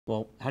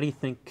Well, how do you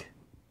think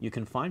you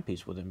can find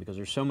peace within? Because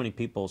there's so many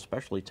people,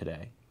 especially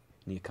today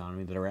in the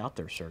economy, that are out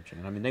there searching.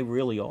 And I mean, they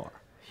really are.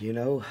 You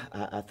know,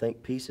 I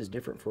think peace is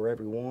different for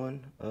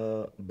everyone,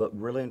 but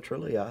really and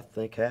truly, I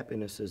think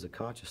happiness is a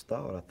conscious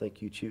thought. I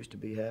think you choose to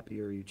be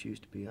happy or you choose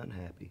to be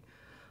unhappy.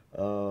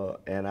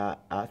 And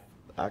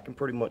I can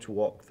pretty much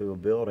walk through a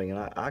building and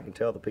I can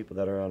tell the people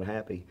that are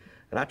unhappy,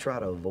 and I try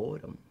to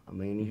avoid them. I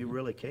mean, you Hmm.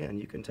 really can.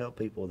 You can tell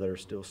people that are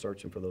still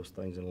searching for those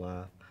things in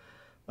life.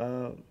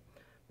 Uh,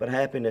 but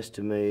happiness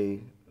to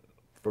me,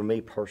 for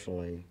me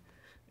personally,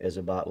 is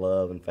about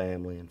love and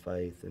family and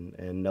faith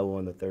and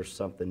knowing that there's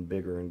something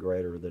bigger and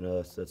greater than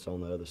us that's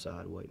on the other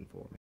side waiting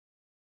for me.